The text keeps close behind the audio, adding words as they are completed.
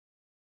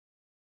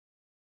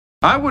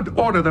I would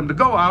order them to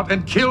go out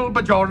and kill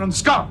Bajoran's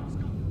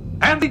scum.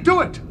 And they'd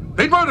do it.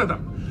 They'd murder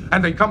them.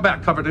 And they'd come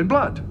back covered in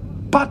blood.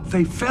 But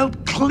they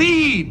felt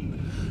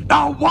clean.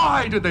 Now,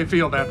 why did they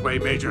feel that way,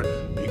 Major?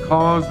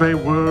 Because they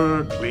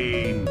were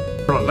clean.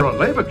 For a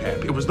labor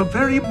camp, it was the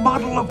very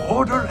model of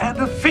order and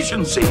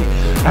efficiency.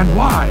 And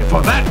why?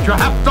 For that, you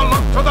have to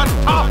look to the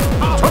top.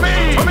 To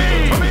me! To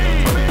me! To me!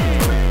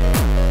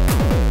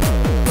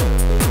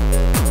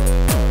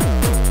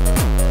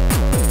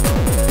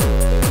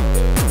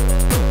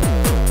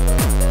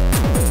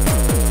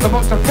 The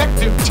most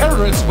effective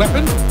terrorist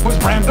weapon was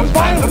random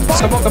violence.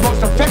 The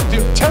most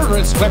effective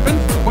terrorist weapon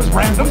was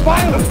random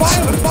violence.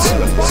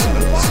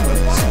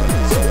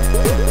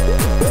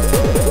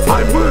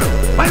 My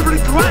word, my every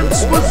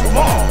glance was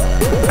law,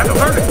 and the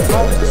verdict was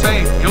always the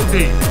same: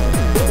 guilty.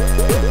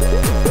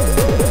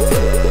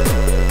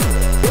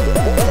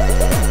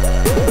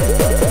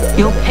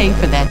 You'll pay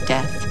for that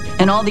death,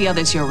 and all the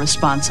others you're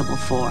responsible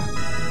for.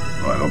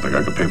 Well, I don't think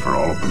I could pay for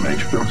all of them,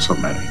 Major. There were so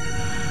many,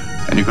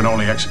 and you could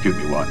only execute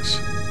me once.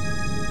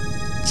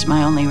 It's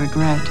my only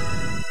regret.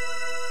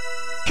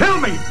 Kill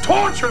me!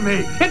 Torture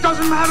me! It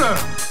doesn't matter!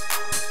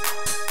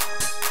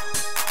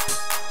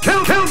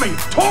 Kill me!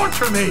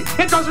 Torture me!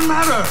 It doesn't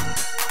matter!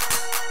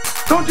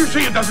 Don't you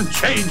see it doesn't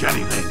change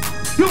anything?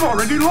 You've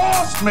already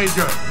lost,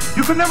 Major!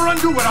 You can never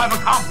undo what I've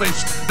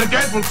accomplished. The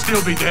dead will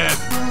still be dead.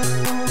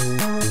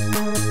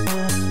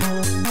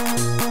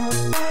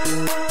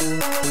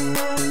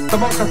 The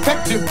most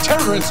effective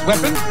terrorist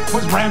weapon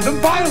was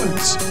random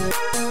violence.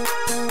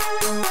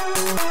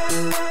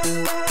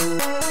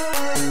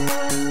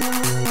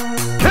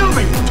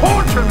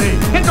 Torture me!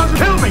 It doesn't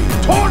kill me!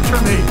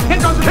 Torture me!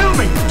 It doesn't kill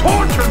me!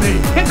 Torture me!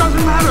 It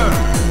doesn't matter!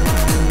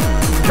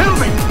 Kill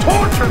me!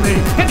 Torture me!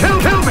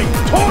 Kill me!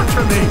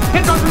 Torture me!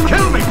 It doesn't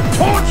kill me!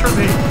 Torture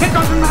me! It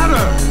doesn't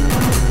matter!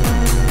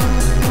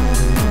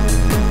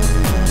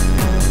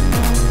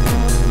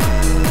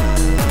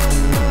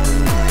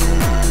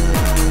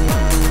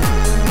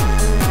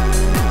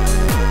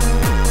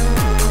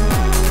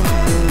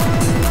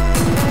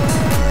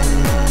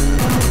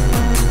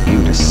 You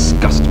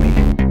disgust me.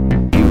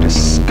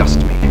 Disgust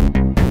me.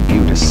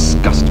 You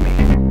disgust me.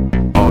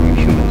 All you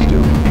humans do.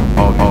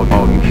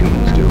 All you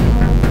humans do.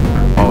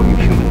 All you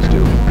humans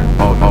do.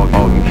 All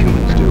you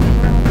humans do.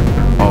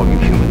 All you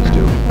humans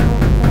do.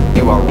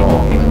 You are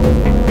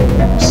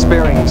wrong.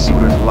 Sparing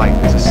Suitor's life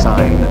is a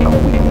sign of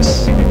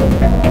weakness.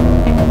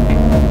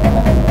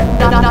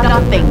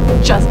 Nothing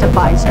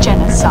justifies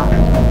genocide.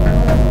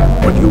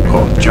 What you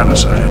call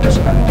genocide,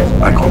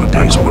 I call a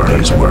day's work.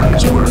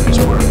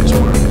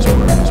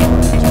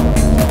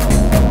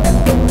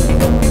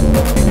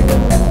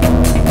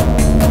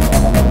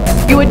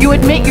 You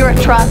admit your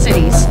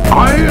atrocities.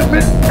 I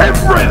admit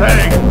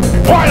everything!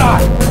 Why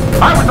not?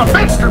 I was the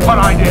best at what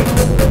I did.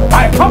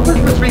 My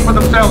accomplishments speak for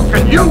themselves.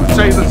 Can you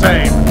say the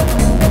same?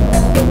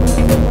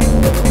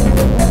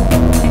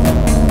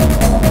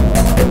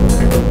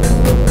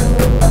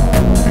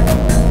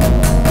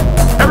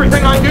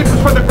 Everything I did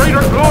was for the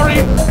greater glory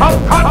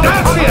of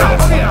Cardassia!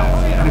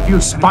 And if you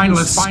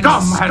spineless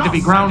scum had to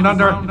be ground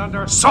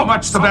under, so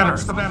much the better.